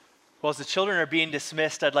Well, as the children are being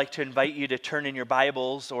dismissed, I'd like to invite you to turn in your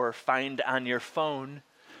Bibles or find on your phone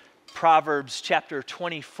Proverbs chapter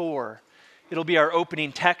 24. It'll be our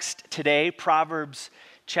opening text today, Proverbs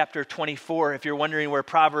chapter 24. If you're wondering where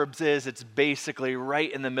Proverbs is, it's basically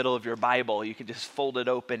right in the middle of your Bible. You can just fold it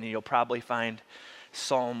open and you'll probably find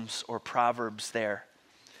Psalms or Proverbs there.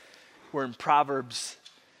 We're in Proverbs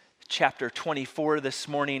chapter 24 this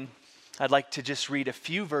morning. I'd like to just read a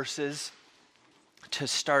few verses to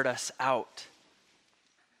start us out.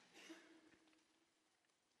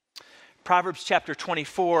 Proverbs chapter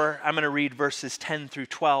 24, I'm going to read verses 10 through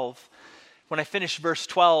 12. When I finish verse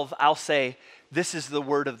 12, I'll say, "This is the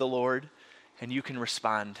word of the Lord," and you can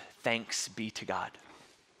respond, "Thanks be to God."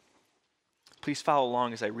 Please follow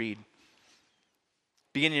along as I read.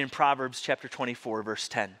 Beginning in Proverbs chapter 24, verse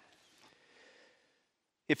 10.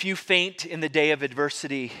 "If you faint in the day of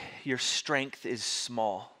adversity, your strength is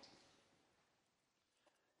small.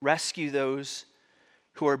 Rescue those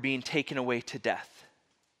who are being taken away to death.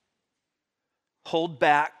 Hold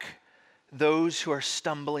back those who are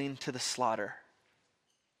stumbling to the slaughter.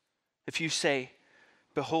 If you say,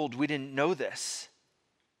 'Behold, we didn't know this,'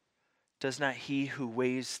 does not he who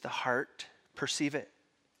weighs the heart perceive it?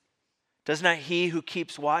 Does not he who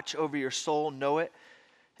keeps watch over your soul know it?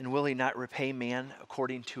 And will he not repay man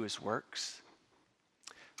according to his works?"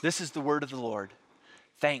 This is the word of the Lord.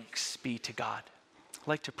 Thanks be to God. I'd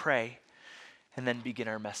like to pray and then begin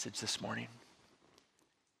our message this morning.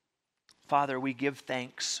 Father, we give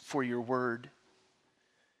thanks for your word,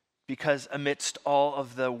 because amidst all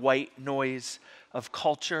of the white noise of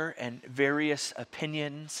culture and various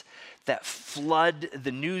opinions that flood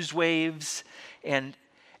the news waves, and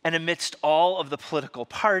amidst all of the political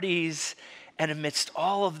parties, and amidst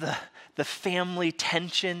all of the family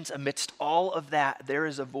tensions, amidst all of that, there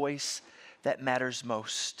is a voice that matters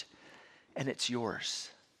most. And it's yours.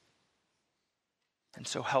 And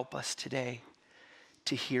so help us today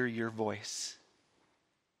to hear your voice.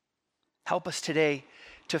 Help us today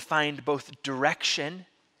to find both direction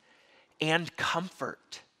and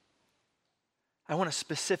comfort. I want to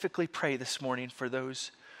specifically pray this morning for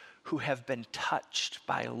those who have been touched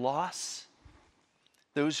by loss,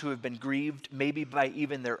 those who have been grieved maybe by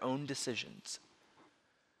even their own decisions,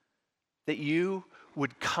 that you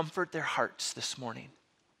would comfort their hearts this morning.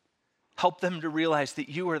 Help them to realize that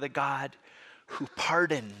you are the God who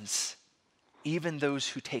pardons even those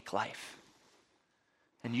who take life.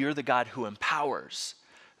 And you're the God who empowers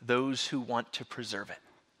those who want to preserve it.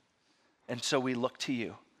 And so we look to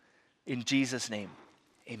you. In Jesus' name,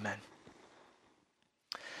 amen.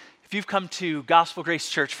 If you've come to Gospel Grace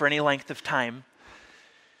Church for any length of time,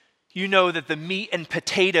 you know that the meat and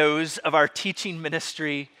potatoes of our teaching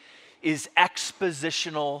ministry is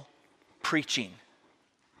expositional preaching.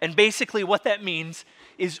 And basically what that means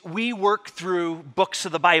is we work through books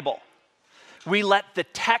of the Bible. We let the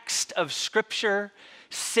text of Scripture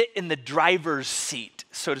sit in the driver's seat,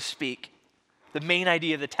 so to speak. The main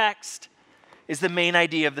idea of the text is the main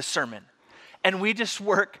idea of the sermon. And we just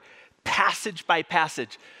work passage by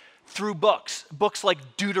passage through books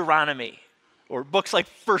like Deuteronomy, or books like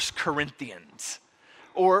 1 Corinthians.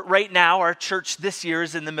 Or right now, our church this year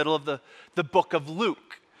is in the middle of the book of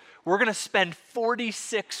Luke. We're going to spend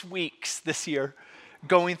 46 weeks this year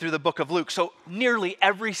going through the book of Luke. So nearly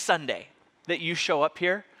every Sunday that you show up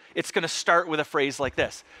here, it's going to start with a phrase like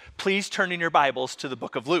this: "Please turn in your Bibles to the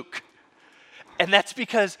book of Luke." And that's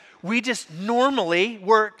because we just normally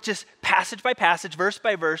work just passage by passage, verse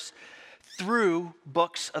by verse, through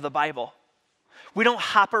books of the Bible. We don't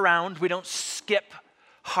hop around. We don't skip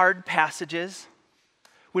hard passages.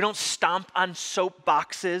 We don't stomp on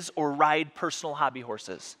soapboxes or ride personal hobby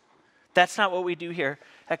horses. That's not what we do here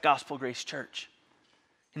at Gospel Grace Church.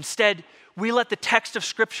 Instead, we let the text of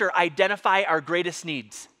Scripture identify our greatest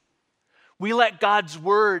needs. We let God's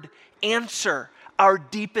word answer our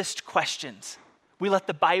deepest questions. We let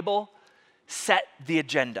the Bible set the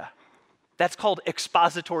agenda. That's called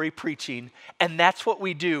expository preaching, and that's what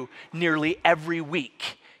we do nearly every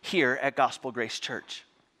week here at Gospel Grace Church.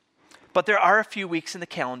 But there are a few weeks in the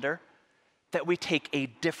calendar that we take a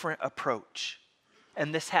different approach.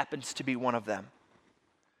 And this happens to be one of them.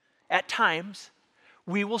 At times,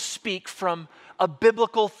 we will speak from a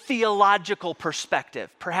biblical theological perspective.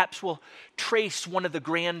 Perhaps we'll trace one of the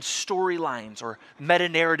grand storylines or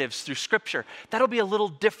meta-narratives through Scripture. That'll be a little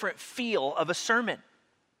different feel of a sermon.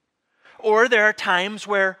 Or there are times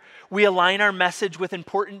where we align our message with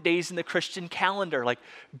important days in the Christian calendar, like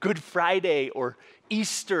Good Friday or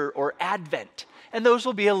Easter or Advent. And those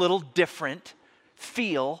will be a little different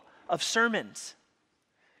feel of sermons.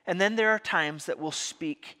 And then there are times that we'll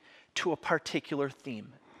speak to a particular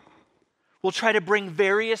theme. We'll try to bring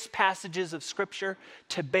various passages of Scripture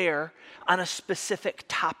to bear on a specific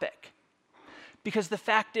topic. Because the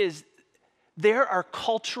fact is, there are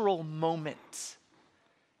cultural moments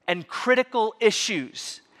and critical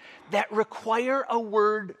issues that require a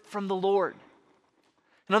word from the Lord.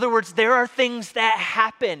 In other words, there are things that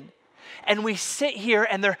happen, and we sit here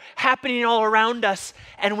and they're happening all around us,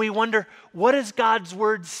 and we wonder, what does God's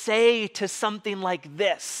word say to something like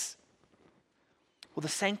this? Well, the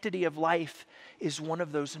sanctity of life is one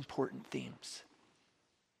of those important themes.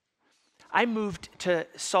 I moved to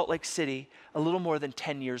Salt Lake City a little more than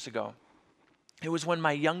 10 years ago. It was when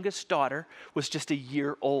my youngest daughter was just a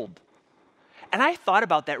year old. And I thought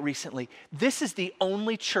about that recently. This is the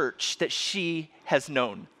only church that she has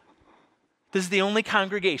known. This is the only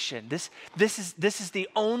congregation. This is the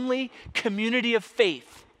only community of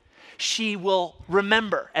faith she will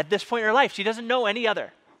remember at this point in her life. She doesn't know any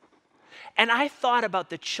other. And I thought about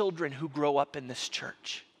the children who grow up in this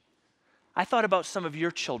church. I thought about some of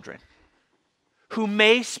your children who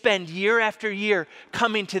may spend year after year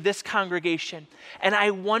coming to this congregation. And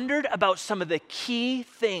I wondered about some of the key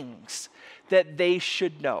things that they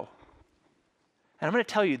should know. And I'm going to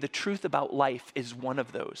tell you, the truth about life is one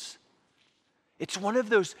of those. It's one of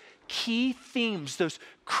those key themes, those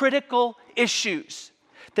critical issues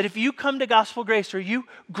that if you come to Gospel Grace or you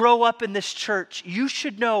grow up in this church, you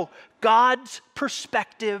should know God's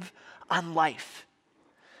perspective on life.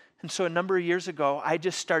 And so a number of years ago, I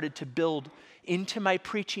just started to build into my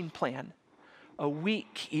preaching plan a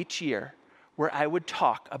week each year where I would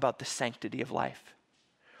talk about the sanctity of life,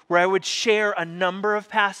 where I would share a number of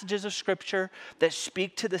passages of Scripture that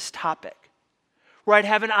speak to this topic, where I'd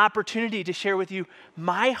have an opportunity to share with you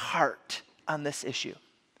my heart on this issue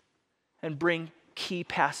and bring key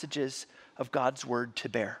passages of God's word to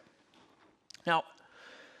bear. Now,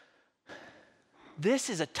 this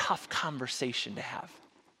is a tough conversation to have.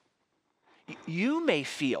 You may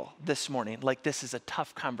feel this morning like this is a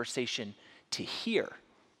tough conversation to hear,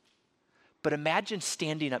 but imagine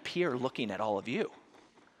standing up here looking at all of you.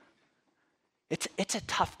 It's a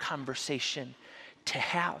tough conversation to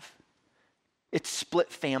have. It's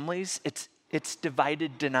split families, it's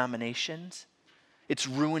divided denominations, it's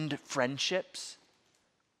ruined friendships.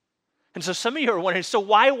 And so some of you are wondering, so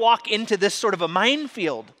why walk into this sort of a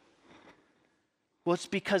minefield? Well, it's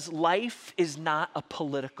because life is not a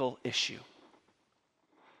political issue.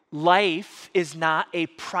 Life is not a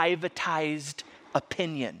privatized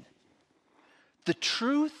opinion. The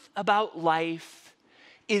truth about life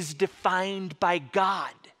is defined by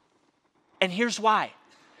God. And here's why.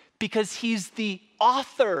 Because he's the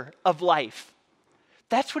author of life.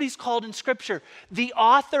 That's what he's called in Scripture, the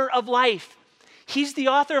author of life. He's the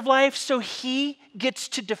author of life, so he gets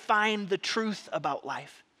to define the truth about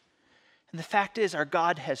life. And the fact is, our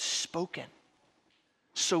God has spoken,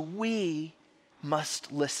 so we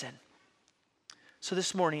must listen. So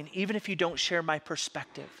this morning, even if you don't share my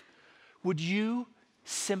perspective, would you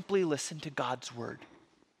simply listen to God's word?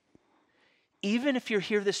 Even if you're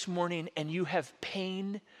here this morning and you have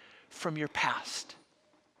pain from your past,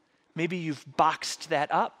 maybe you've boxed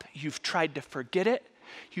that up, you've tried to forget it,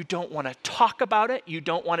 you don't want to talk about it, you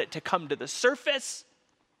don't want it to come to the surface,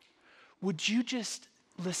 would you just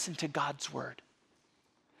listen to God's word?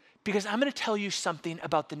 Because I'm going to tell you something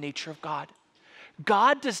about the nature of God.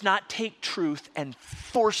 God does not take truth and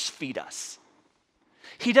force feed us.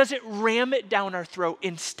 He doesn't ram it down our throat.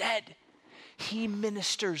 Instead, he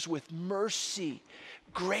ministers with mercy,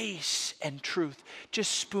 grace, and truth,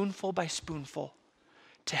 just spoonful by spoonful,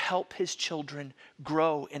 to help his children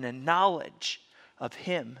grow in a knowledge of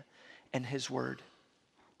him and his word.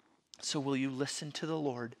 So will you listen to the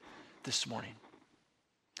Lord this morning?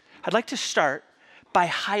 I'd like to start by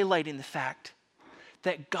highlighting the fact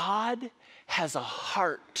that God has a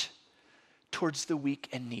heart towards the weak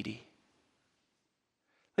and needy.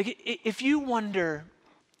 Like, if you wonder,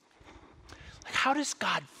 like, how does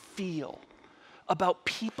God feel about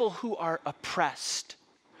people who are oppressed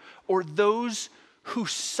or those who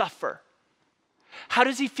suffer? How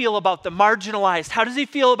does he feel about the marginalized? How does he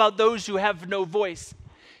feel about those who have no voice?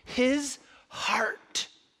 His heart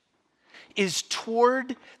is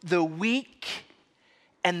toward the weak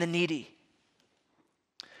and the needy.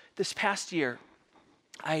 This past year,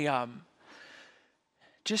 I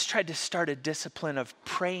just tried to start a discipline of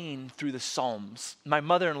praying through the Psalms. My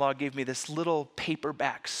mother-in-law gave me this little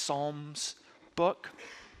paperback Psalms book.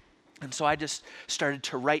 And so I just started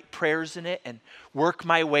to write prayers in it and work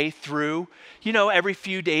my way through, every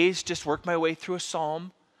few days, just work my way through a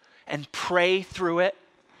psalm and pray through it.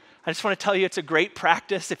 I just want to tell you, it's a great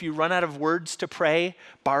practice. If you run out of words to pray,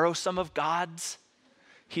 borrow some of God's.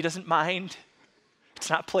 He doesn't mind. It's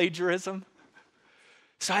not plagiarism.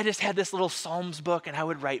 So I just had this little Psalms book, and I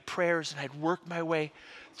would write prayers, and I'd work my way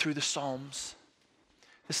through the Psalms.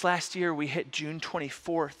 This last year, we hit June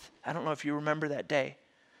 24th. I don't know if you remember that day,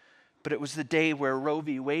 but it was the day where Roe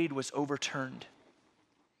v. Wade was overturned.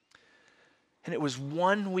 And it was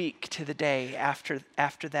 1 week to the day after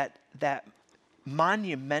that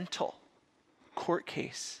monumental court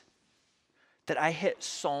case that I hit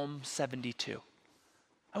Psalm 72.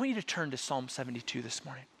 I want you to turn to Psalm 72 this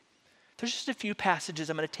morning. There's just a few passages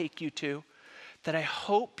I'm going to take you to that I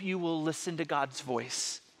hope you will listen to God's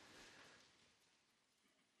voice.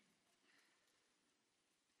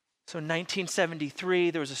 So in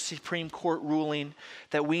 1973, there was a Supreme Court ruling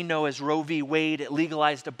that we know as Roe v. Wade. It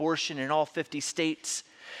legalized abortion in all 50 states.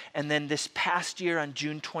 And then this past year on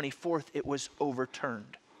June 24th, it was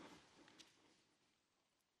overturned.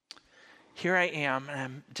 Here I am, and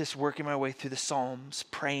I'm just working my way through the Psalms,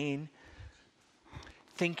 praying,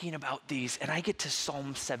 thinking about these, and I get to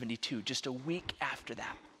Psalm 72 just a week after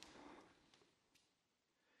that.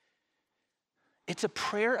 It's a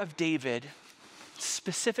prayer of David,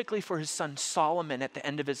 specifically for his son Solomon at the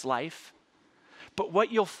end of his life. But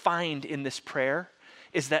what you'll find in this prayer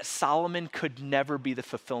is that Solomon could never be the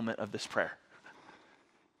fulfillment of this prayer.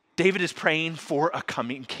 David is praying for a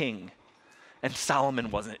coming king, and Solomon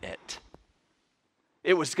wasn't it.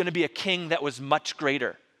 It was going to be a king that was much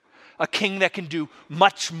greater, a king that can do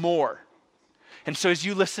much more. And so as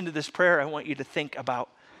you listen to this prayer, I want you to think about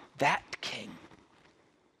that king.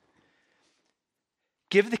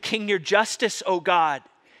 Give the king your justice, O God,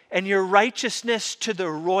 and your righteousness to the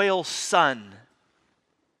royal son.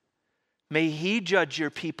 May he judge your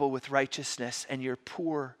people with righteousness and your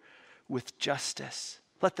poor with justice.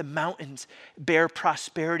 Let the mountains bear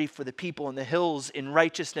prosperity for the people and the hills in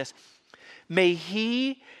righteousness. May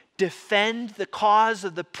he defend the cause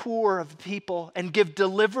of the poor of the people and give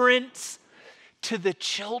deliverance to the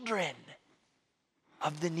children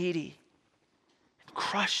of the needy and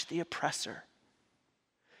crush the oppressor.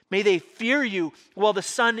 May they fear you while the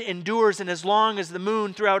sun endures and as long as the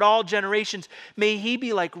moon throughout all generations. May he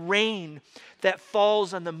be like rain that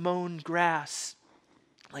falls on the mown grass,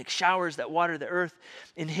 like showers that water the earth.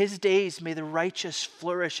 In his days may the righteous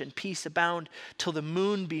flourish and peace abound till the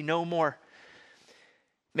moon be no more.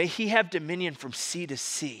 May he have dominion from sea to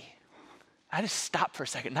sea. I just stop for a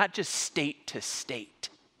second, not just state to state.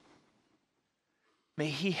 May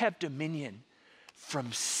he have dominion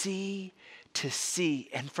from sea to sea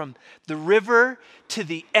and from the river to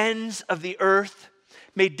the ends of the earth.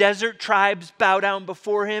 May desert tribes bow down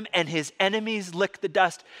before him and his enemies lick the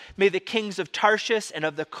dust. May the kings of Tarshish and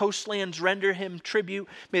of the coastlands render him tribute.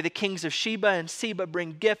 May the kings of Sheba and Seba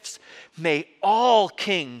bring gifts. May all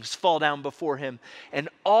kings fall down before him and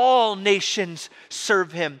all nations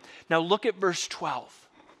serve him. Now look at verse 12.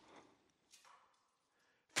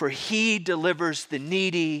 For he delivers the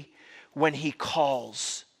needy when he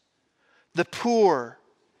calls, the poor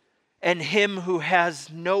and him who has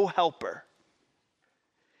no helper.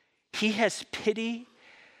 He has pity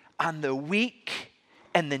on the weak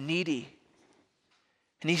and the needy.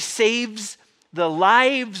 And he saves the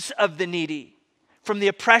lives of the needy. From the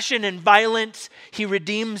oppression and violence, he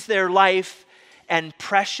redeems their life, and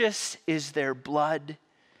precious is their blood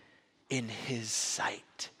in his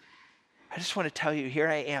sight. I just want to tell you, here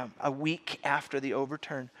I am, a week after the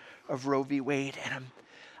overturn of Roe v. Wade, and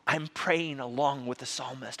I'm praying along with the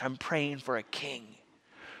psalmist. I'm praying for a king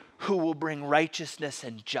who will bring righteousness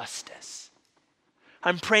and justice.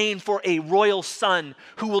 I'm praying for a royal son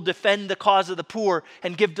who will defend the cause of the poor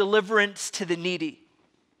and give deliverance to the needy.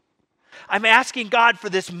 I'm asking God for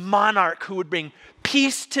this monarch who would bring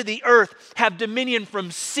peace to the earth, have dominion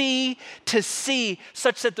from sea to sea,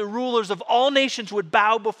 such that the rulers of all nations would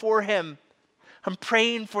bow before him. I'm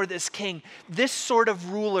praying for this king, this sort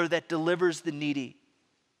of ruler that delivers the needy,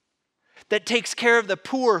 that takes care of the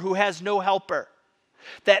poor who has no helper,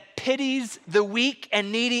 that pities the weak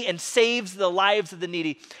and needy and saves the lives of the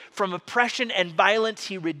needy. From oppression and violence,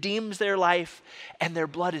 he redeems their life, and their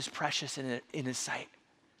blood is precious in his sight.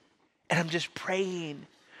 And I'm just praying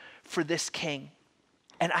for this king.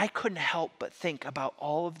 And I couldn't help but think about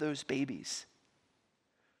all of those babies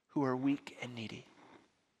who are weak and needy.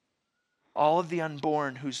 All of the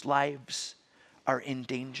unborn whose lives are in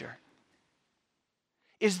danger.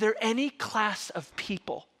 Is there any class of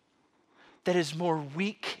people that is more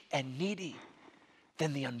weak and needy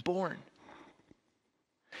than the unborn?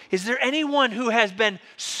 Is there anyone who has been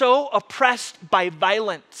so oppressed by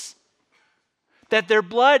violence that their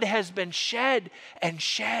blood has been shed and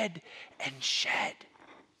shed and shed?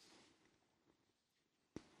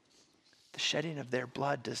 The shedding of their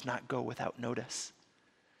blood does not go without notice.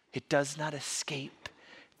 It does not escape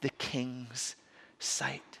the king's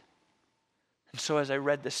sight. And so as I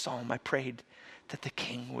read this psalm, I prayed that the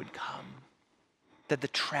king would come, that the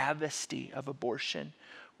travesty of abortion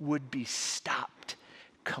would be stopped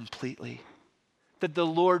completely, that the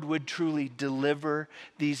Lord would truly deliver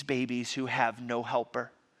these babies who have no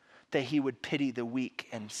helper, that he would pity the weak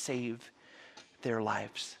and save their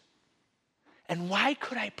lives. And why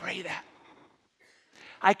could I pray that?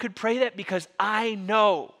 I could pray that because I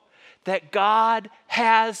know that God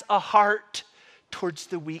has a heart towards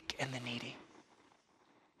the weak and the needy.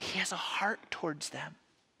 He has a heart towards them.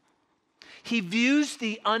 He views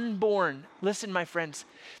the unborn. Listen, my friends,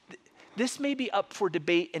 this may be up for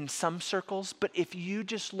debate in some circles, but if you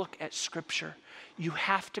just look at Scripture, you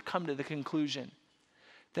have to come to the conclusion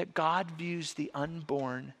that God views the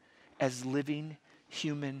unborn as living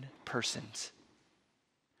human persons.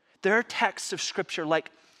 There are texts of Scripture like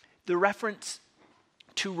the reference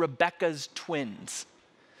to Rebekah's twins.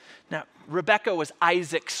 Now, Rebekah was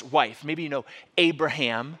Isaac's wife. Maybe you know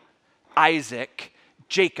Abraham, Isaac,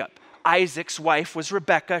 Jacob. Isaac's wife was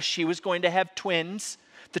Rebekah. She was going to have twins.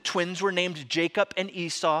 The twins were named Jacob and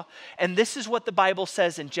Esau. And this is what the Bible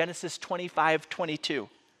says in Genesis 25:22.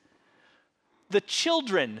 The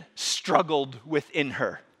children struggled within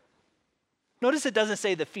her. Notice it doesn't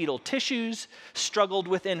say the fetal tissues struggled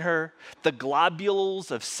within her, the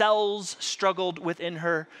globules of cells struggled within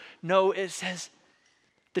her. No, it says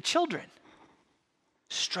the children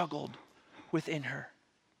struggled within her.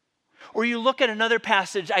 Or you look at another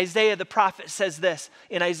passage, Isaiah the prophet says this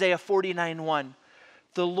in Isaiah 49:1.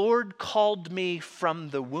 The Lord called me from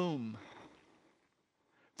the womb.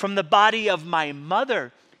 From the body of my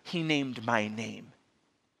mother, he named my name.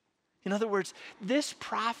 In other words, this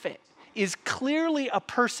prophet is clearly a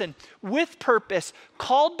person with purpose,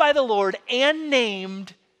 called by the Lord and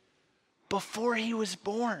named before he was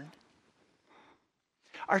born.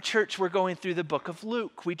 Our church, we're going through the book of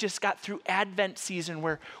Luke. We just got through Advent season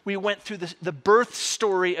where we went through the birth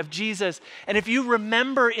story of Jesus. And if you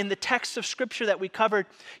remember in the text of Scripture that we covered,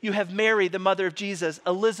 you have Mary, the mother of Jesus,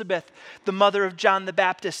 Elizabeth, the mother of John the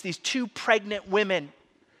Baptist. These two pregnant women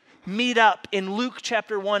meet up in Luke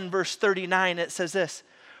chapter 1, verse 39. It says this,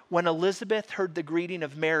 when Elizabeth heard the greeting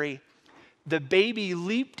of Mary, the baby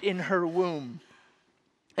leaped in her womb.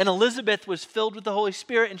 And Elizabeth was filled with the Holy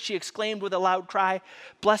Spirit, and she exclaimed with a loud cry,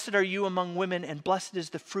 blessed are you among women, and blessed is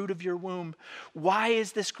the fruit of your womb. Why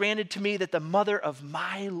is this granted to me that the mother of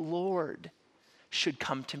my Lord should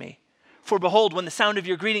come to me? For behold, when the sound of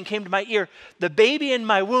your greeting came to my ear, the baby in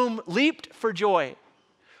my womb leaped for joy.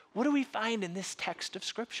 What do we find in this text of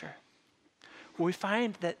Scripture? Well, we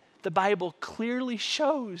find that the Bible clearly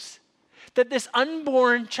shows that this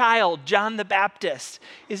unborn child, John the Baptist,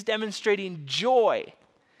 is demonstrating joy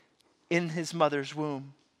in his mother's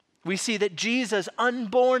womb. We see that Jesus,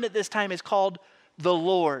 unborn at this time, is called the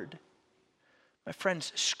Lord. My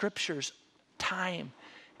friends, Scriptures time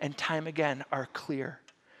and time again are clear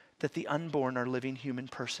that the unborn are living human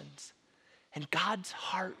persons. And God's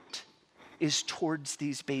heart is towards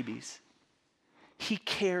these babies. He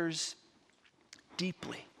cares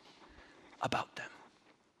deeply about them.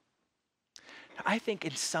 Now, I think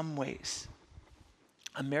in some ways,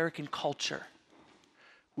 American culture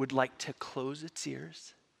would like to close its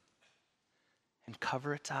ears and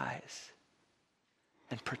cover its eyes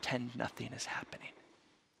and pretend nothing is happening.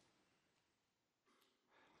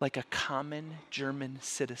 Like a common German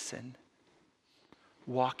citizen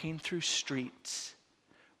walking through streets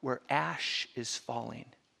where ash is falling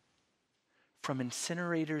from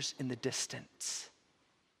incinerators in the distance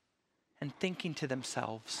and thinking to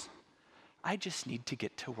themselves, I just need to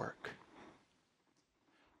get to work.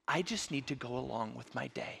 I just need to go along with my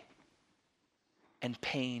day and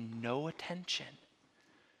paying no attention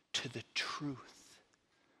to the truth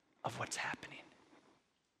of what's happening.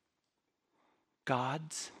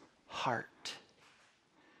 God's heart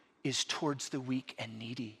is towards the weak and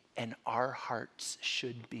needy, and our hearts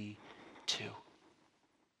should be too.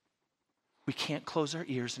 We can't close our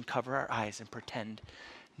ears and cover our eyes and pretend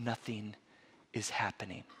nothing is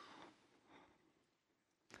happening.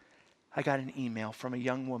 I got an email from a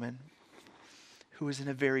young woman who was in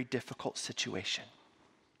a very difficult situation.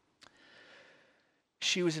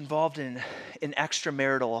 She was involved in an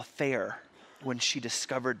extramarital affair when she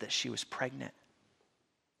discovered that she was pregnant.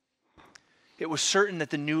 It was certain that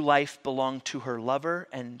the new life belonged to her lover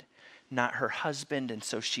and not her husband, and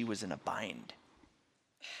so she was in a bind.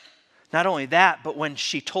 Not only that, but when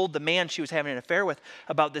she told the man she was having an affair with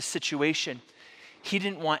about this situation, he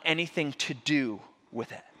didn't want anything to do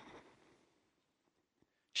with it.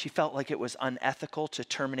 She felt like it was unethical to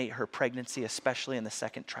terminate her pregnancy, especially in the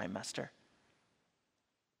second trimester.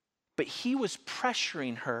 But he was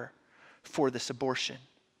pressuring her for this abortion.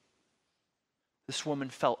 This woman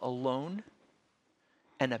felt alone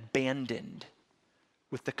and abandoned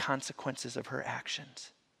with the consequences of her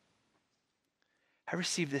actions. I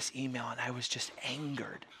received this email and I was just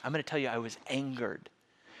angered. I'm going to tell you, I was angered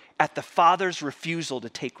at the father's refusal to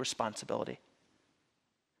take responsibility.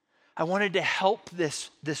 I wanted to help this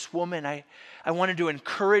woman. I wanted to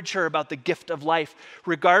encourage her about the gift of life,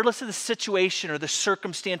 regardless of the situation or the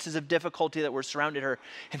circumstances of difficulty that were surrounding her.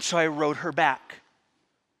 And so I wrote her back.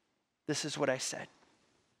 This is what I said.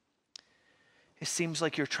 It seems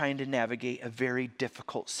like you're trying to navigate a very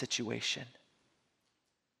difficult situation.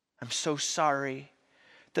 I'm so sorry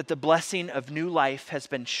that the blessing of new life has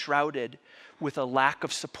been shrouded with a lack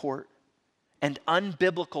of support and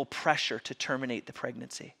unbiblical pressure to terminate the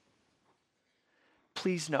pregnancy.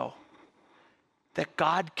 Please know that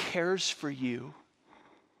God cares for you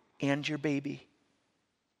and your baby.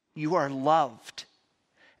 You are loved.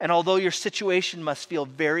 And although your situation must feel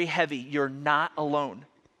very heavy, you're not alone.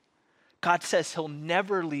 God says he'll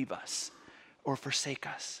never leave us or forsake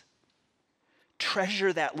us.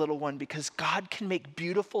 Treasure that little one because God can make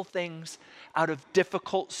beautiful things out of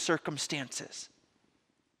difficult circumstances.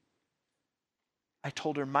 I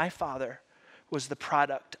told her my father was the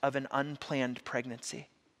product of an unplanned pregnancy,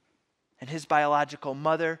 and his biological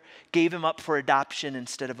mother gave him up for adoption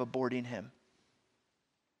instead of aborting him.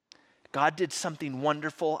 God did something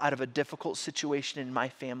wonderful out of a difficult situation in my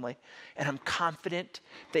family, and I'm confident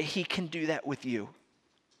that he can do that with you.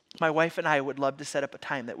 My wife and I would love to set up a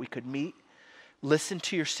time that we could meet, listen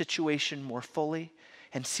to your situation more fully,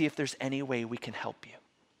 and see if there's any way we can help you.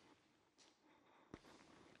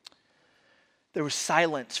 There was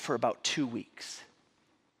silence for about 2 weeks,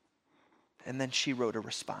 and then she wrote a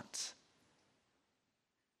response.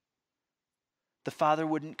 The father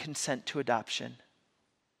wouldn't consent to adoption.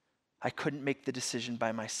 I couldn't make the decision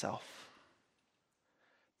by myself.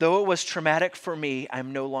 Though it was traumatic for me,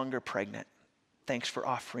 I'm no longer pregnant. Thanks for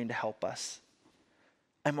offering to help us.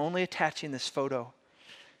 I'm only attaching this photo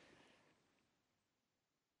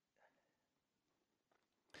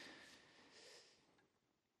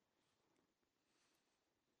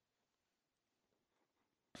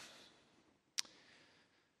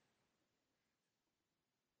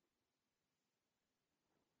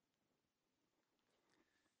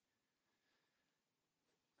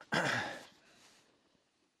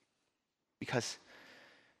because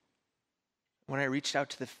when I reached out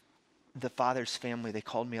to the father's family, they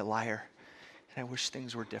called me a liar, and I wish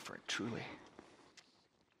things were different, truly.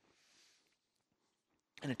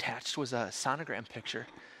 And attached was a sonogram picture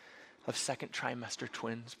of second trimester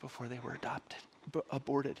twins before they were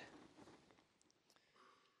aborted.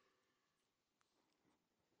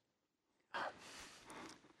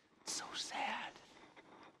 It's so sad.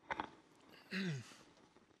 It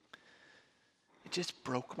just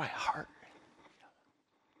broke my heart.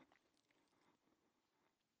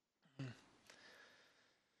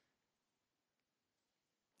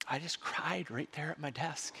 I just cried right there at my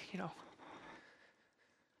desk,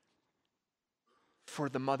 for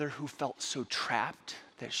the mother who felt so trapped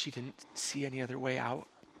that she didn't see any other way out.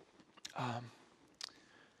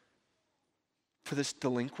 For this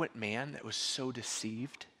delinquent man that was so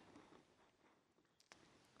deceived.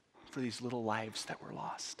 For these little lives that were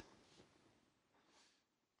lost.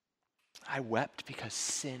 I wept because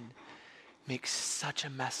sin makes such a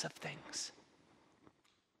mess of things.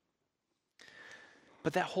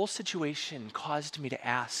 But that whole situation caused me to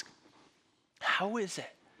ask, how is it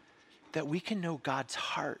that we can know God's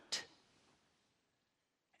heart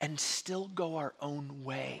and still go our own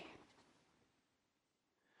way?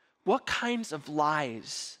 What kinds of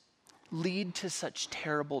lies lead to such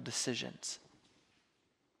terrible decisions?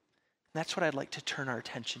 That's what I'd like to turn our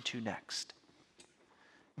attention to next.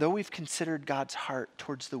 Though we've considered God's heart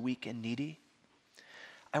towards the weak and needy,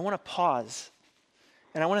 I want to pause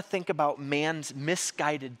and I want to think about man's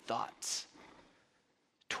misguided thoughts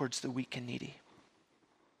towards the weak and needy.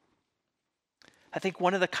 I think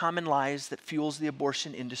one of the common lies that fuels the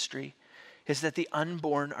abortion industry is that the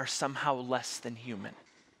unborn are somehow less than human.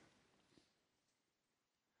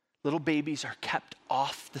 Little babies are kept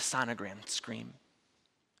off the sonogram screen.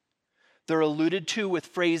 They're alluded to with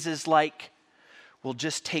phrases like, we'll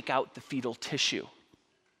just take out the fetal tissue,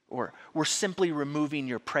 or we're simply removing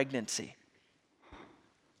your pregnancy.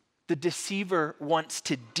 The deceiver wants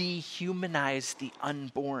to dehumanize the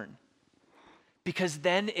unborn because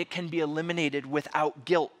then it can be eliminated without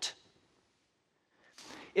guilt.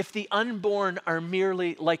 if the unborn are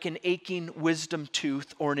merely like an aching wisdom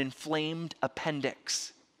tooth or an inflamed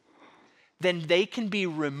appendix, then they can be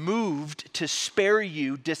removed to spare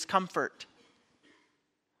you discomfort.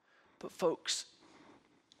 But folks,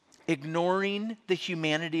 ignoring the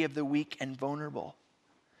humanity of the weak and vulnerable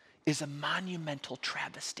is a monumental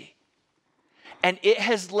travesty. And it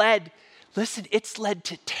has led, listen, it's led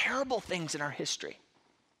to terrible things in our history.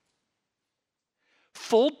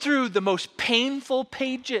 Fold through the most painful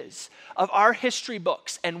pages of our history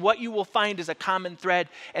books, and what you will find is a common thread,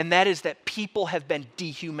 and that is that people have been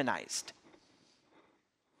dehumanized.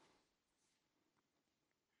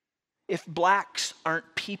 If blacks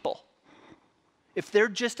aren't people, if they're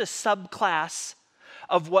just a subclass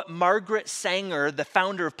of what Margaret Sanger, the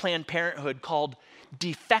founder of Planned Parenthood, called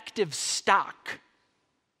defective stock,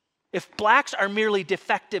 if blacks are merely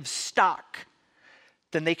defective stock,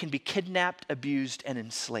 then they can be kidnapped, abused, and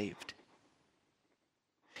enslaved.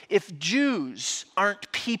 If Jews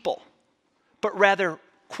aren't people, but rather,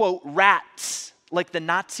 quote, rats, like the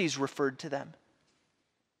Nazis referred to them,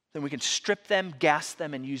 then we can strip them, gas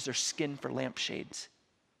them, and use their skin for lampshades.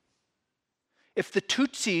 If the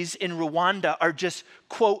Tutsis in Rwanda are just,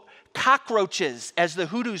 quote, cockroaches, as the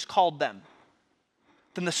Hutus called them,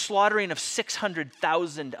 then the slaughtering of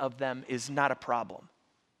 600,000 of them is not a problem.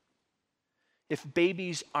 If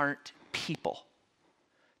babies aren't people,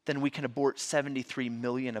 then we can abort 73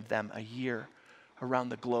 million of them a year around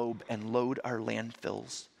the globe and load our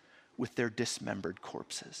landfills with their dismembered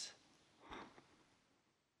corpses.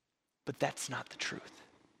 But that's not the truth.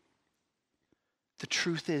 The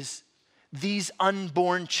truth is, these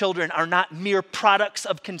unborn children are not mere products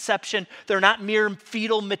of conception. They're not mere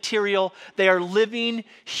fetal material. They are living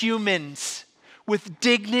humans with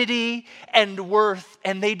dignity and worth,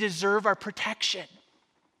 and they deserve our protection.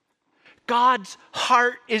 God's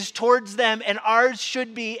heart is towards them, and ours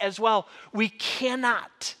should be as well. We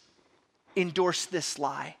cannot endorse this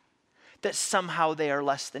lie that somehow they are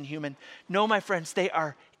less than human. No, my friends, they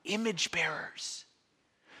are image bearers.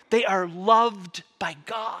 They are loved by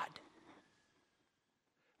God.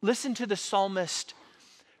 Listen to the psalmist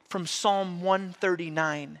from Psalm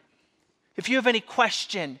 139. If you have any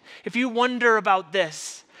question, if you wonder about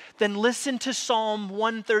this, then listen to Psalm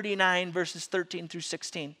 139, verses 13 through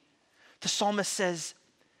 16. The psalmist says,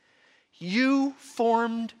 "You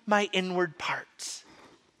formed my inward parts.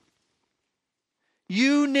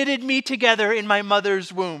 You knitted me together in my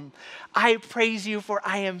mother's womb. I praise you, for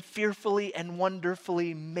I am fearfully and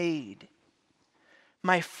wonderfully made.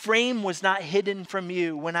 My frame was not hidden from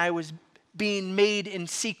you when I was being made in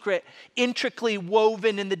secret, intricately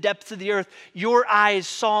woven in the depths of the earth. Your eyes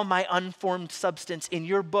saw my unformed substance. In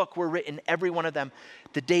your book were written, every one of them,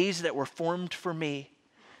 the days that were formed for me,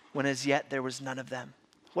 when as yet there was none of them."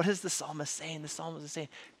 What is the psalmist saying? The psalmist is saying,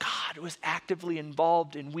 God was actively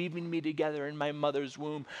involved in weaving me together in my mother's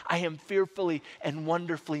womb. I am fearfully and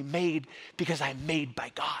wonderfully made because I'm made by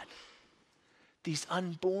God. These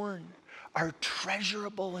unborn are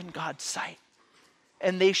treasurable in God's sight,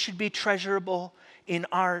 and they should be treasurable in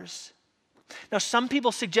ours. Now, some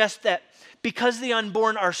people suggest that because the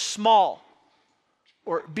unborn are small,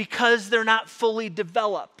 or because they're not fully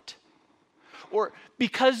developed, or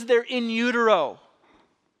because they're in utero,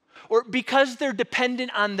 or because they're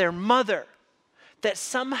dependent on their mother, that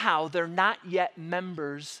somehow they're not yet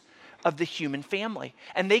members of the human family,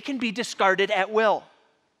 and they can be discarded at will.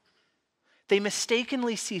 They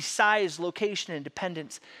mistakenly see size, location, and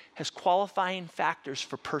dependence as qualifying factors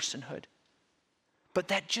for personhood. But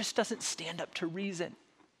that just doesn't stand up to reason.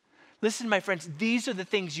 Listen, my friends, these are the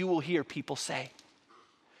things you will hear people say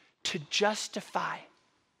to justify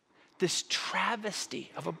this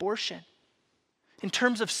travesty of abortion. In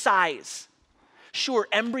terms of size, sure,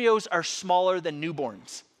 embryos are smaller than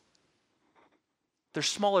newborns. They're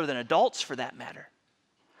smaller than adults, for that matter.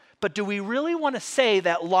 But do we really want to say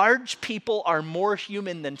that large people are more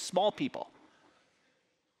human than small people?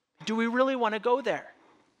 Do we really want to go there?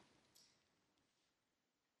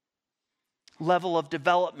 Level of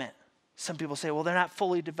development. Some people say, well, they're not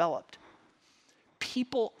fully developed.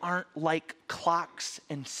 People aren't like clocks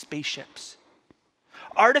and spaceships.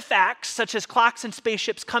 Artifacts such as clocks and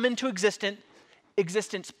spaceships come into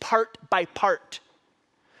existence part by part.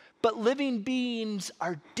 But living beings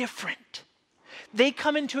are different. They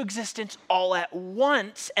come into existence all at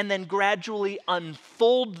once and then gradually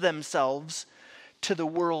unfold themselves to the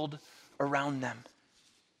world around them.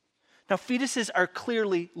 Now, fetuses are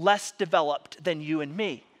clearly less developed than you and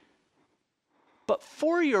me. But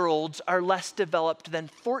 4-year-olds are less developed than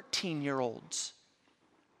 14-year-olds.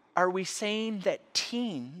 Are we saying that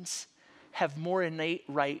teens have more innate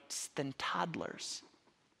rights than toddlers?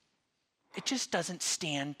 It just doesn't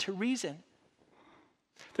stand to reason.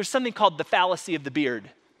 There's something called the fallacy of the beard.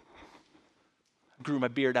 I grew my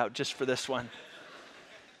beard out just for this one.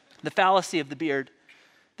 The fallacy of the beard.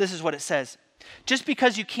 This is what it says. Just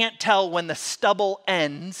because you can't tell when the stubble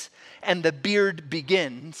ends and the beard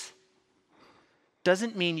begins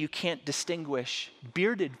doesn't mean you can't distinguish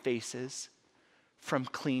bearded faces from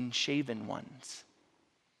clean-shaven ones.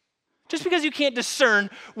 Just because you can't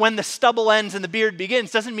discern when the stubble ends and the beard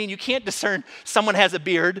begins doesn't mean you can't discern someone has a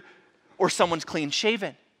beard or someone's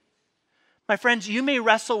clean-shaven. My friends, you may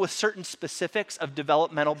wrestle with certain specifics of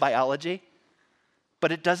developmental biology,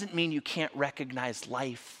 but it doesn't mean you can't recognize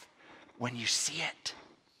life when you see it.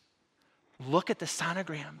 Look at the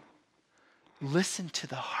sonogram. Listen to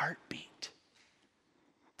the heartbeat.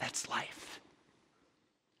 That's life.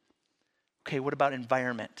 Okay, what about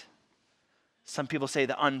environment? Some people say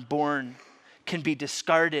the unborn can be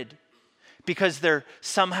discarded because they're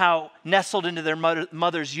somehow nestled into their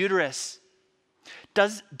mother's uterus.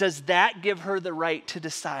 Does that give her the right to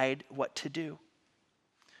decide what to do?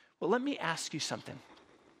 Well, let me ask you something.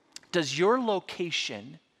 Does your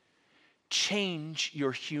location change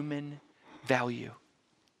your human value?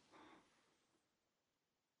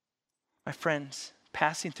 My friends,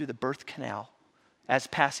 passing through the birth canal, as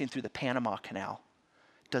passing through the Panama Canal,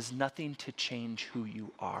 does nothing to change who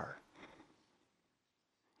you are.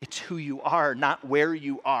 It's who you are, not where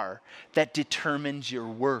you are, that determines your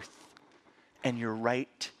worth and your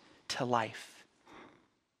right to life.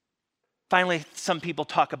 Finally, some people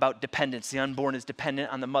talk about dependence. The unborn is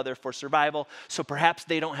dependent on the mother for survival, so perhaps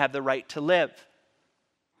they don't have the right to live.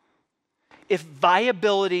 If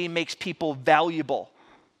viability makes people valuable,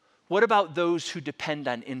 what about those who depend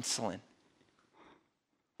on insulin?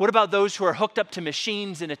 What about those who are hooked up to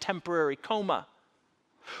machines in a temporary coma?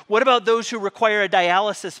 What about those who require a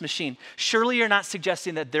dialysis machine? Surely you're not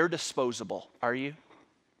suggesting that they're disposable, are you?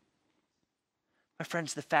 My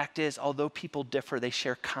friends, the fact is, although people differ, they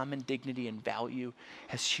share common dignity and value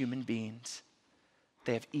as human beings.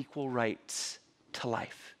 They have equal rights to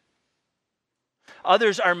life.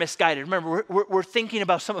 Others are misguided. Remember, we're thinking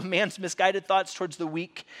about some of man's misguided thoughts towards the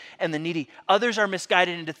weak and the needy. Others are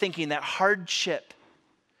misguided into thinking that hardship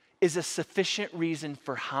is a sufficient reason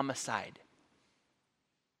for homicide.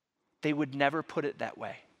 They would never put it that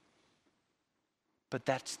way. But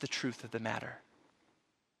that's the truth of the matter.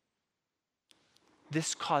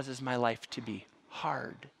 This causes my life to be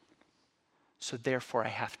hard, so therefore I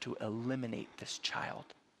have to eliminate this child.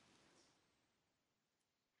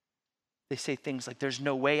 They say things like, there's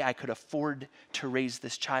no way I could afford to raise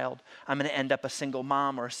this child. I'm going to end up a single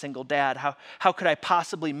mom or a single dad. How could I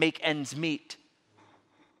possibly make ends meet?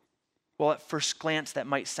 Well, at first glance, that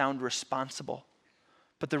might sound responsible.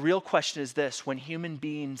 But the real question is this: when human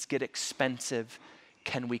beings get expensive,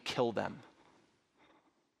 can we kill them?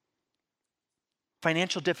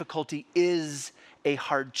 Financial difficulty is a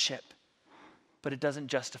hardship, but it doesn't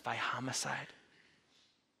justify homicide.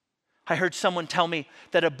 I heard someone tell me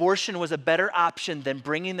that abortion was a better option than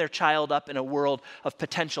bringing their child up in a world of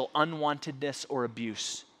potential unwantedness or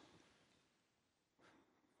abuse.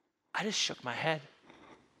 I just shook my head.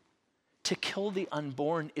 To kill the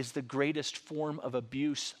unborn is the greatest form of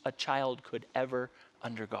abuse a child could ever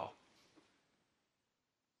undergo.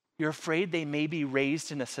 You're afraid they may be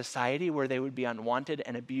raised in a society where they would be unwanted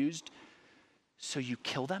and abused, so you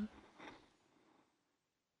kill them?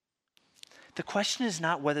 The question is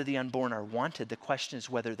not whether the unborn are wanted. The question is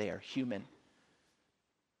whether they are human.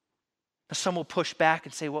 Now, some will push back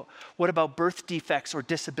and say, well, what about birth defects or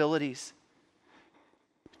disabilities?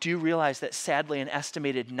 Do you realize that sadly an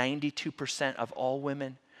estimated 92% of all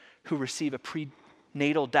women who receive a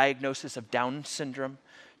prenatal diagnosis of Down syndrome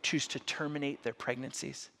choose to terminate their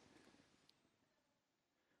pregnancies?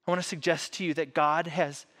 I want to suggest to you that God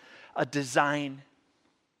has a design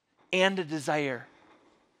and a desire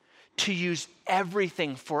to use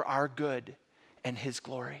everything for our good and His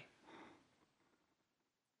glory.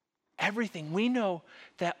 Everything. We know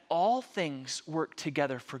that all things work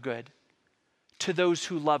together for good to those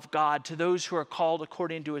who love God, to those who are called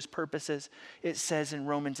according to His purposes, it says in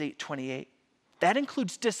Romans 8:28. That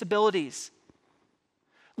includes disabilities.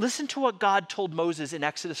 Listen to what God told Moses in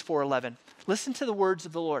Exodus 4:11. Listen to the words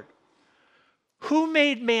of the Lord. Who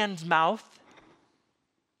made man's mouth?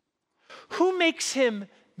 Who makes him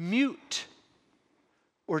mute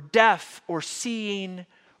or deaf or seeing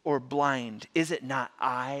or blind? Is it not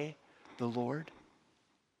I, the Lord?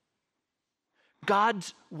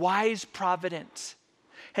 God's wise providence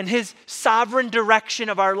and His sovereign direction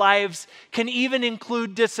of our lives can even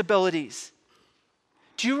include disabilities.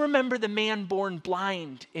 Do you remember the man born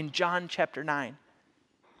blind in John chapter 9?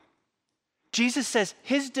 Jesus says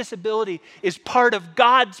his disability is part of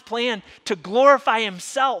God's plan to glorify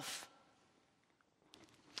himself.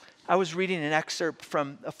 I was reading an excerpt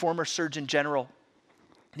from a former Surgeon General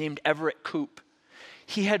named Everett Koop.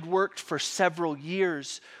 He had worked for several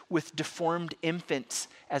years with deformed infants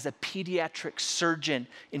as a pediatric surgeon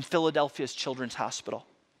in Philadelphia's Children's Hospital.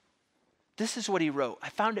 This is what he wrote. I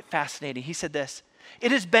found it fascinating. He said this: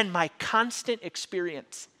 "It has been my constant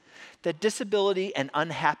experience that disability and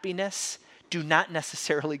unhappiness do not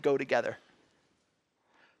necessarily go together.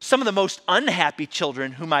 Some of the most unhappy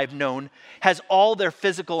children whom I've known has all their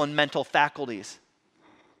physical and mental faculties.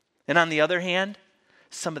 And on the other hand,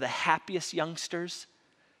 some of the happiest youngsters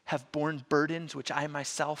have borne burdens which I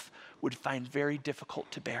myself would find very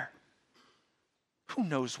difficult to bear. Who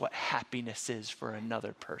knows what happiness is for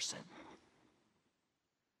another person?"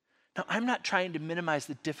 Now, I'm not trying to minimize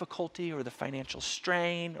the difficulty or the financial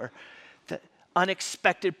strain or the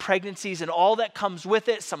unexpected pregnancies and all that comes with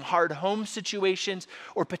it, some hard home situations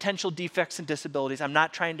or potential defects and disabilities. I'm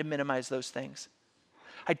not trying to minimize those things.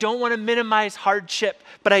 I don't want to minimize hardship,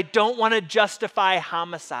 but I don't want to justify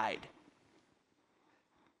homicide.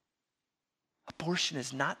 Abortion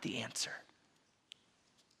is not the answer.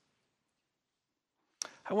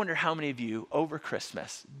 I wonder how many of you over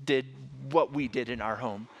Christmas did what we did in our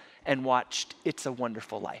home and watched It's a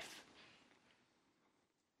Wonderful Life.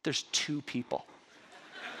 There's 2 people.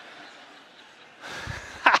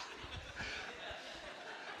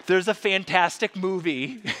 There's a fantastic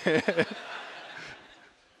movie.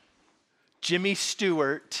 Jimmy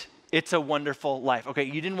Stewart, It's a Wonderful Life. Okay,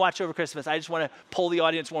 you didn't watch over Christmas. I just want to poll the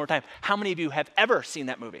audience one more time. How many of you have ever seen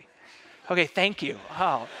that movie? Okay, thank you.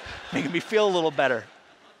 Oh, making me feel a little better.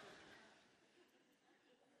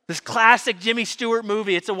 This classic Jimmy Stewart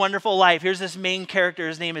movie, It's a Wonderful Life. Here's this main character.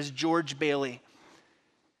 His name is George Bailey.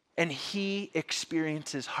 And he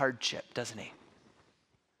experiences hardship, doesn't he?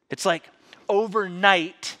 It's like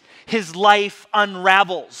overnight, his life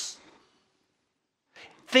unravels.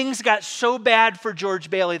 Things got so bad for George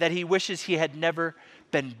Bailey that he wishes he had never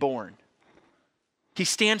been born. He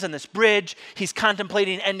stands on this bridge. He's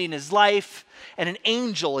contemplating ending his life. And an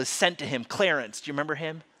angel is sent to him, Clarence. Do you remember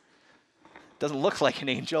him? Doesn't look like an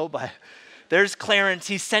angel, but there's Clarence.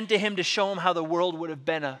 He's sent to him to show him how the world would have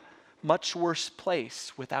been a much worse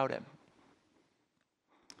place without him.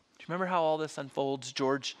 Do you remember how all this unfolds?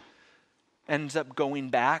 George ends up going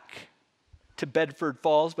back to Bedford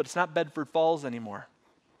Falls, but it's not Bedford Falls anymore.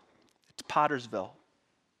 It's Pottersville.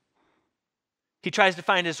 He tries to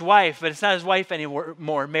find his wife, but it's not his wife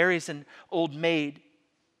anymore. Mary's an old maid.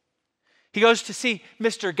 He goes to see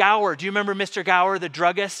Mr. Gower. Do you remember Mr. Gower, the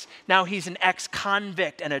druggist? Now he's an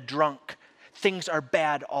ex-convict and a drunk. Things are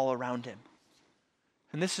bad all around him.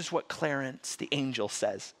 And this is what Clarence, the angel,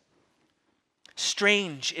 says.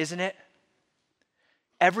 Strange, isn't it?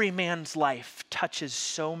 Every man's life touches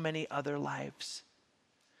so many other lives.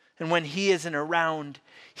 And when he isn't around,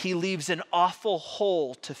 he leaves an awful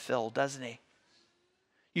hole to fill, doesn't he?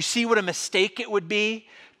 You see what a mistake it would be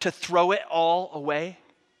to throw it all away?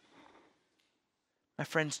 My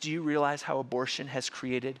friends, do you realize how abortion has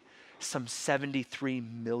created some 73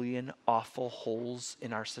 million awful holes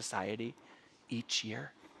in our society each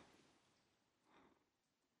year?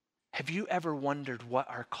 Have you ever wondered what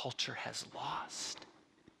our culture has lost?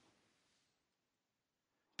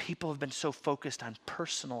 People have been so focused on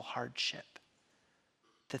personal hardship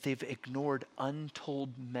that they've ignored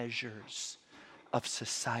untold measures of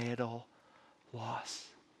societal loss.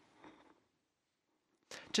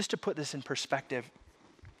 Just to put this in perspective,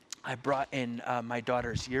 I brought in my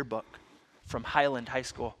daughter's yearbook from Highland High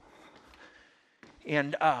School.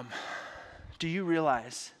 And do you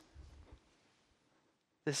realize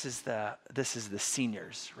this is the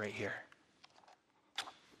seniors right here?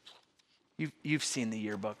 You've seen the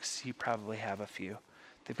yearbooks. You probably have a few.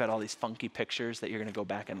 They've got all these funky pictures that you're going to go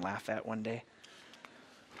back and laugh at one day.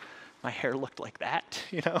 My hair looked like that,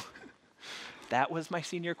 you know. That was my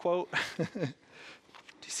senior quote. Do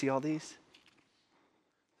you see all these?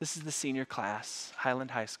 This is the senior class, Highland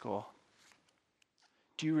High School.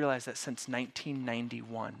 Do you realize that since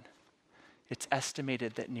 1991, it's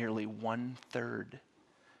estimated that nearly 1/3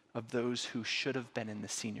 of those who should have been in the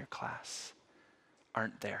senior class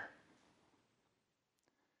aren't there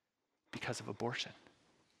because of abortion?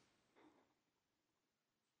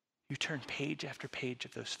 You turn page after page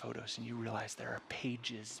of those photos and you realize there are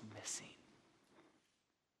pages missing.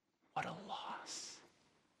 What a loss.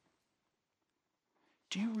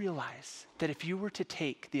 Do you realize that if you were to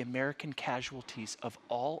take the American casualties of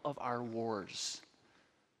all of our wars,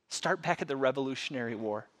 start back at the Revolutionary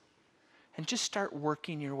War, and just start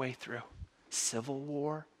working your way through Civil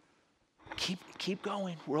War, Keep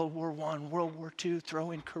going. World War I, World War II, throw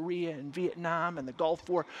in Korea and Vietnam and the Gulf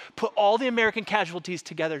War. Put all the American casualties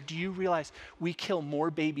together. Do you realize we kill more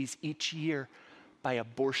babies each year by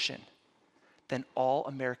abortion than all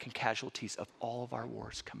American casualties of all of our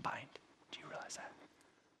wars combined? Do you realize that?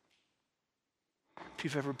 If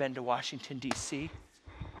you've ever been to Washington, D.C.,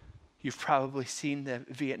 you've probably seen the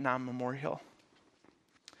Vietnam Memorial.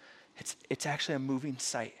 It's actually a moving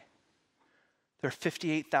sight. There are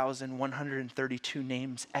 58,132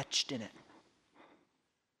 names etched in it.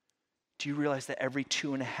 Do you realize that every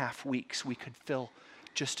 2.5 weeks we could fill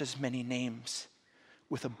just as many names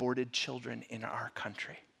with aborted children in our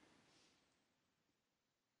country?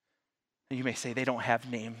 And you may say they don't have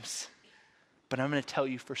names, but I'm going to tell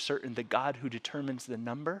you for certain the God who determines the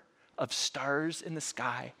number of stars in the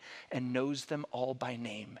sky and knows them all by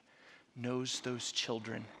name knows those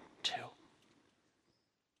children too.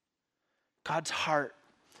 God's heart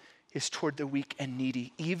is toward the weak and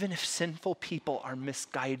needy, even if sinful people are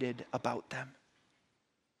misguided about them.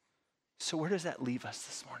 So where does that leave us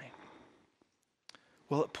this morning?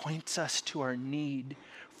 Well, it points us to our need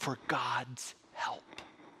for God's help.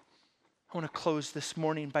 I want to close this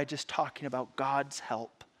morning by just talking about God's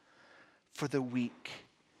help for the weak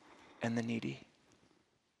and the needy.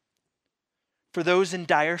 For those in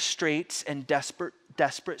dire straits and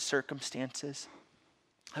desperate circumstances,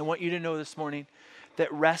 I want you to know this morning that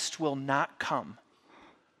rest will not come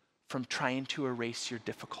from trying to erase your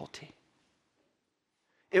difficulty.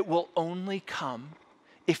 It will only come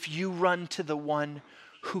if you run to the one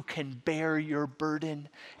who can bear your burden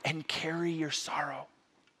and carry your sorrow.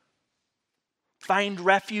 Find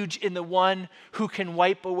refuge in the one who can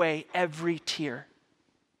wipe away every tear.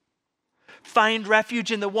 Find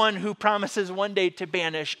refuge in the one who promises one day to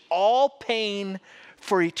banish all pain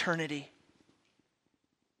for eternity.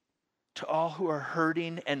 To all who are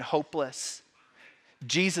hurting and hopeless,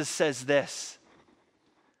 Jesus says this: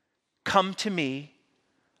 "Come to me,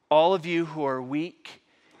 all of you who are weak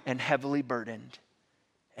and heavily burdened,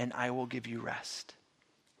 and I will give you rest."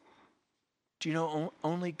 Do you know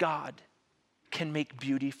only God can make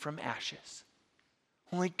beauty from ashes?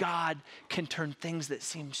 Only God can turn things that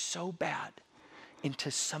seem so bad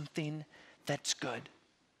into something that's good.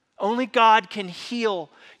 Only God can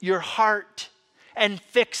heal your heart and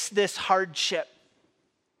fix this hardship.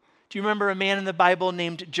 Do you remember a man in the Bible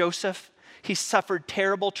named Joseph? He suffered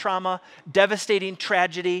terrible trauma, devastating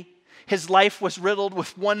tragedy. His life was riddled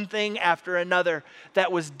with one thing after another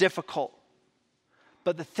that was difficult.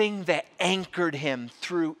 But the thing that anchored him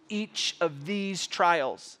through each of these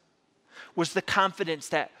trials was the confidence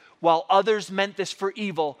that while others meant this for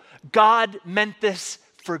evil, God meant this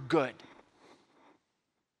for good.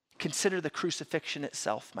 Consider the crucifixion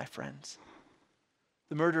itself, my friends.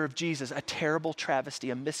 The murder of Jesus, a terrible travesty,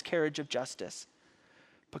 a miscarriage of justice.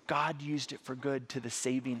 But God used it for good to the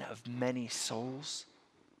saving of many souls.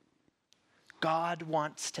 God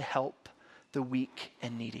wants to help the weak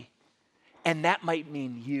and needy. And that might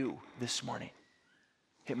mean you this morning.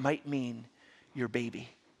 It might mean your baby.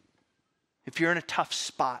 If you're in a tough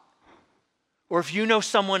spot, or if you know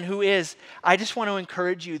someone who is, I just want to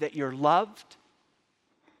encourage you that you're loved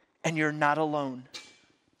and you're not alone.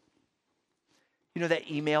 You know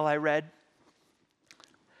that email I read?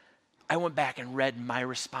 I went back and read my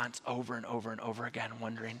response over and over and over again,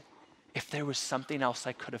 wondering if there was something else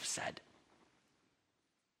I could have said.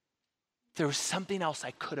 If there was something else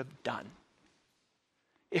I could have done.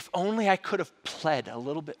 If only I could have pled a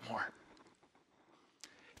little bit more.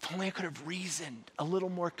 If only I could have reasoned a little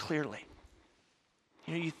more clearly.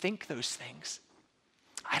 You know, you think those things.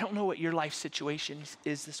 I don't know what your life situation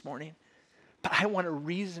is this morning, but I want to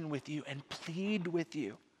reason with you and plead with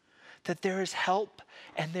you that there is help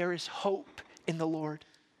and there is hope in the Lord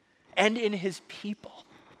and in his people.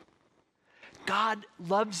 God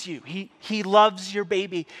loves you. He loves your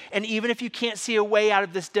baby. And even if you can't see a way out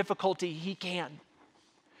of this difficulty, he can.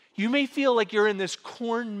 You may feel like you're in this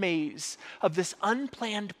corn maze of this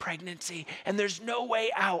unplanned pregnancy and there's no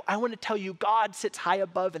way out. I want to tell you, God sits high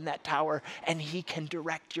above in that tower and he can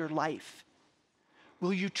direct your life.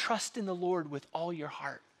 Will you trust in the Lord with all your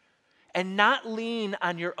heart and not lean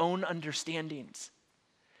on your own understandings?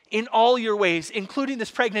 In all your ways, including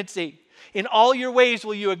this pregnancy, in all your ways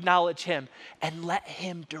will you acknowledge him and let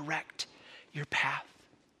him direct your path.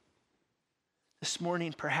 This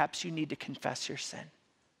morning, perhaps you need to confess your sin.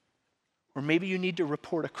 Or maybe you need to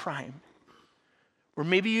report a crime. Or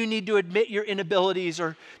maybe you need to admit your inabilities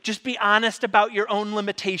or just be honest about your own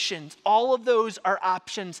limitations. All of those are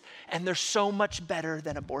options, and they're so much better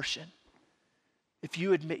than abortion. If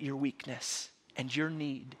you admit your weakness and your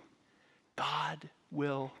need, God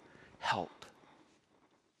will help.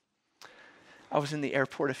 I was in the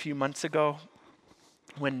airport a few months ago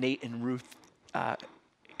when Nate and Ruth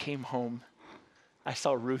came home. I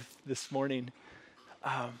saw Ruth this morning.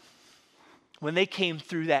 When they came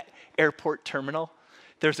through that airport terminal,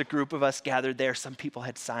 there's a group of us gathered there. Some people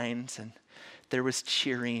had signs and there was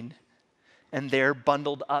cheering. And there,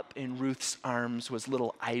 bundled up in Ruth's arms, was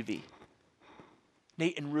little Ivy.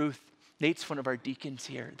 Nate and Ruth, Nate's one of our deacons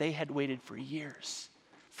here. They had waited for years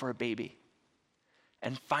for a baby.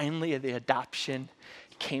 And finally, the adoption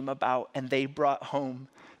came about, and they brought home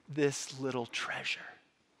this little treasure.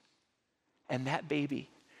 And that baby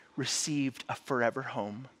received a forever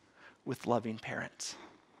home with loving parents.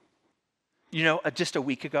 You know, just a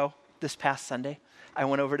week ago, this past Sunday, I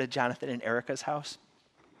went over to Jonathan and Erica's house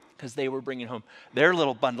because they were bringing home their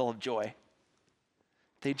little bundle of joy.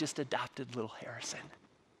 They just adopted little Harrison.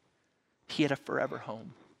 He had a forever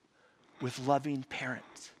home with loving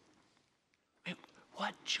parents. I mean,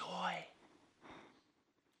 what joy.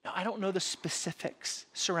 Now, I don't know the specifics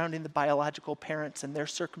surrounding the biological parents and their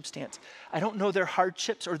circumstance. I don't know their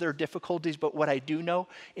hardships or their difficulties, but what I do know,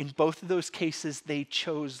 in both of those cases, they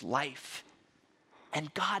chose life.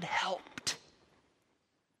 And God helped.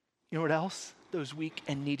 You know what else? Those weak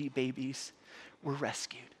and needy babies were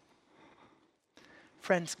rescued.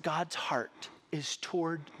 Friends, God's heart is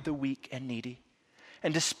toward the weak and needy.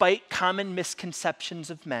 And despite common misconceptions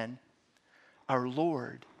of men, our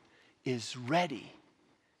Lord is ready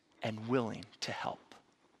and willing to help.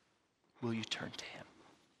 Will you turn to him?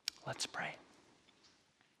 Let's pray.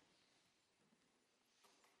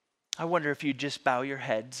 I wonder if you'd just bow your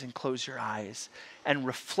heads and close your eyes and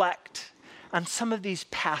reflect on some of these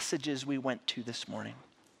passages we went to this morning.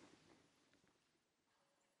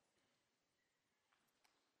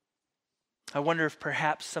 I wonder if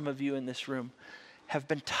perhaps some of you in this room have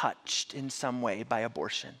been touched in some way by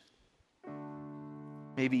abortion.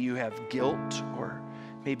 Maybe you have guilt, or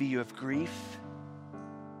maybe you have grief.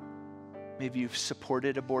 Maybe you've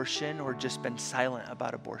supported abortion or just been silent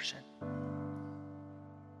about abortion.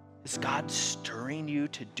 Is God stirring you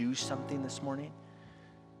to do something this morning?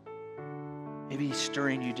 Maybe he's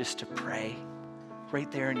stirring you just to pray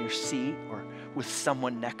right there in your seat or with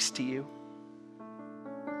someone next to you.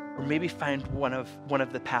 Or maybe find one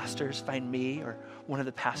of the pastors, find me or one of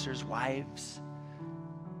the pastors' wives.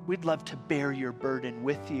 We'd love to bear your burden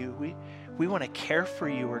with you. We want to care for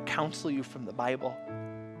you or counsel you from the Bible.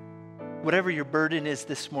 Whatever your burden is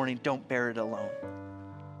this morning, don't bear it alone.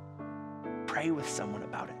 Pray with someone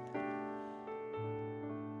about it.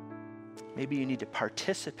 Maybe you need to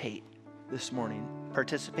participate this morning.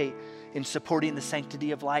 Participate in supporting the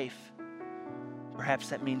sanctity of life. Perhaps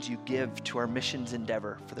that means you give to our missions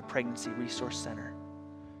endeavor for the Pregnancy Resource Center.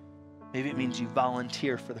 Maybe it means you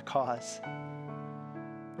volunteer for the cause.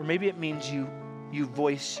 Or maybe it means you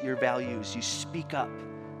voice your values, you speak up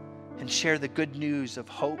and share the good news of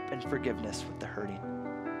hope and forgiveness with the hurting.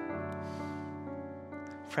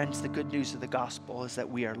 Friends, the good news of the gospel is that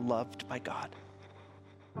we are loved by God.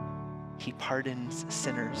 He pardons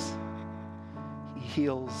sinners. He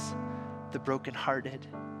heals the brokenhearted.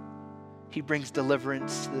 He brings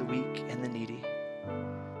deliverance to the weak and the needy.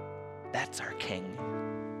 That's our King.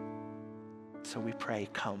 So we pray,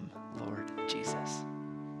 come, Lord Jesus.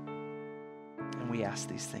 And we ask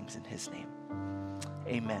these things in his name.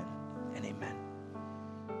 Amen and amen.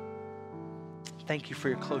 Thank you for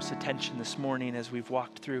your close attention this morning as we've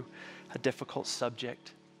walked through a difficult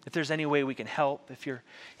subject. If there's any way we can help, if you're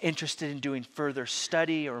interested in doing further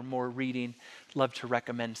study or more reading, I'd love to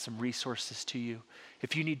recommend some resources to you.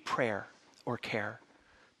 If you need prayer or care,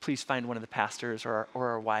 please find one of the pastors or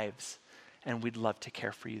our wives, and we'd love to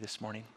care for you this morning.